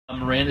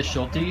Miranda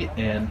Schulte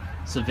and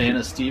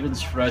Savanna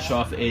Stevens, fresh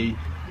off a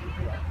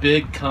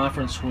big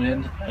conference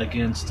win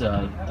against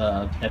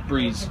at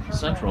Breeze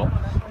Central.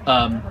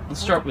 Let's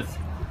start with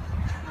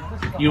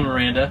you,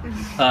 Miranda.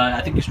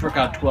 I think you struck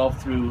out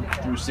 12 through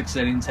 6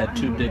 innings, had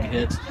 2 big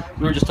hits.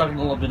 We were just talking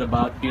a little bit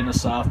about being a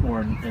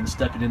sophomore and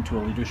stepping into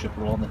a leadership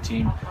role on the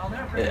team.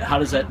 How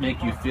does that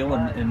make you feel,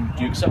 and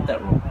do you accept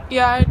that role?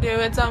 Yeah, I do.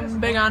 It's a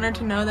big honor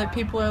to know that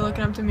people are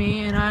looking up to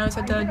me, and I always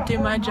have to do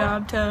my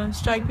job to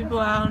strike people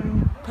out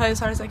and play as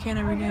hard as I can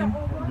every game.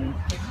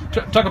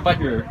 Mm-hmm. Talk about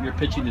your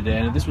pitching today,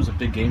 and this was a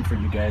big game for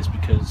you guys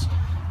because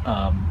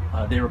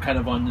they were kind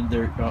of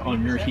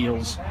on your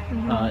heels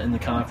in the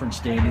conference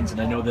standings,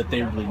 and I know that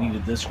they really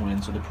needed this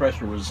win, so the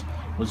pressure was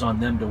on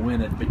them to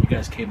win it. But you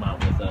guys came out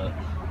with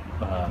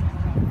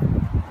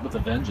a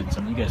vengeance.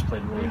 I mean, you guys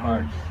played really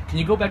hard. Can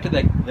you go back to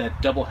that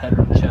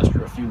doubleheader in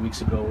Chester a few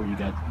weeks ago where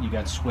you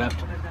got swept?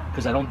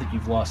 Because I don't think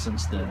you've lost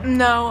since then.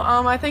 No,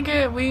 I think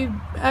we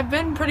have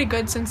been pretty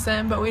good since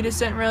then, but we just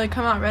didn't really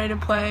come out ready to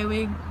play.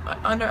 We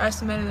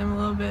underestimated them a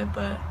little bit,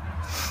 but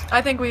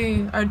I think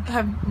we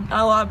have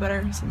a lot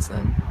better since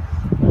then.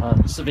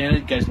 Savanna,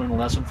 you guys learned a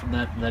lesson from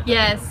that?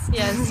 Yes,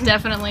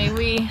 definitely.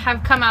 We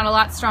have come out a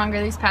lot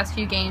stronger these past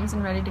few games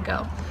and ready to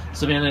go.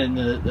 Savannah, in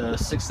the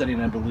 6th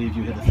inning, I believe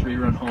you hit a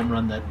 3-run home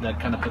run that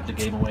kind of put the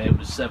game away. It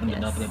was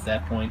 7-0 at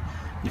that point.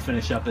 You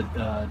finish up at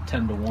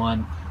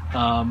 10-1.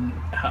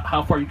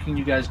 How far can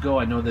you guys go?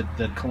 I know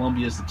that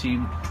Columbia is the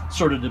team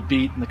sort of to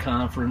beat in the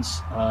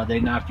conference. They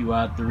knocked you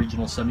out the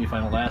regional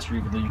semifinal last year,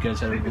 even though you guys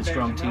had a really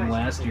strong team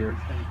last year.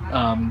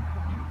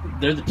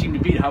 They're the team to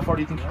beat. How far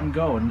do you think you can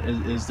go, and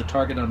is the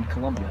target on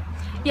Columbia?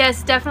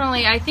 Yes,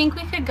 definitely. I think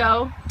we could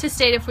go to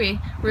state if we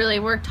really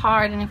worked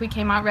hard and if we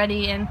came out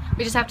ready, and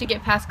we just have to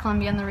get past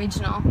Columbia in the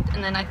regional,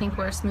 and then I think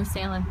we're smooth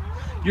sailing.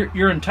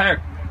 Your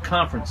entire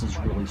conference is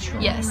really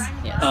strong. Yes.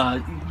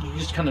 You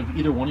just kind of,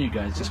 either one of you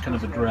guys just kind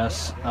of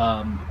address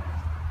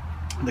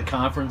the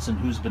conference and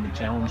who's been a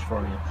challenge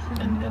for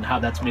you, and how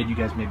that's made you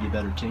guys maybe a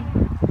better team.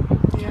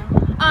 Yeah.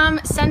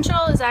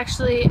 Central is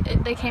actually,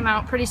 they came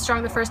out pretty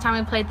strong the first time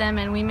we played them,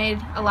 and we made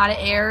a lot of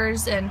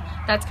errors, and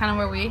that's kind of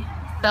where we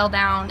fell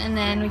down. And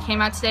then we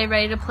came out today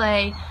ready to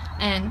play,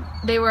 and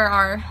they were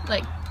our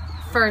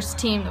first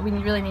team that we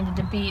really needed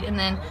to beat. And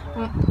then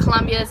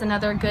Columbia is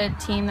another good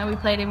team that we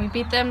played, and we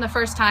beat them the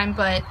first time,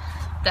 but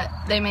that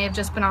they may have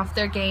just been off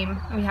their game.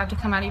 We have to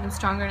come out even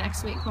stronger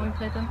next week when we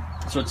play them.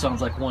 So it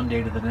sounds like one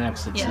day to the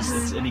next.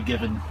 It's any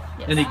given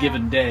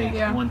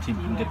day, one team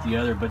can get the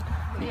other. But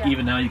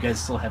even now, you guys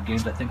still have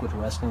games, I think, with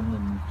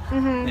Westland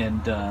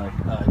and do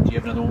you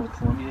have another one with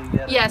Columbia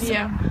yet? Yes,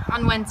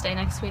 on Wednesday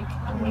next week.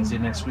 On Wednesday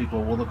next week.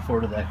 Well, we'll look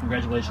forward to that.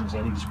 Congratulations,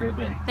 ladies. Great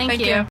win. Thank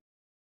you.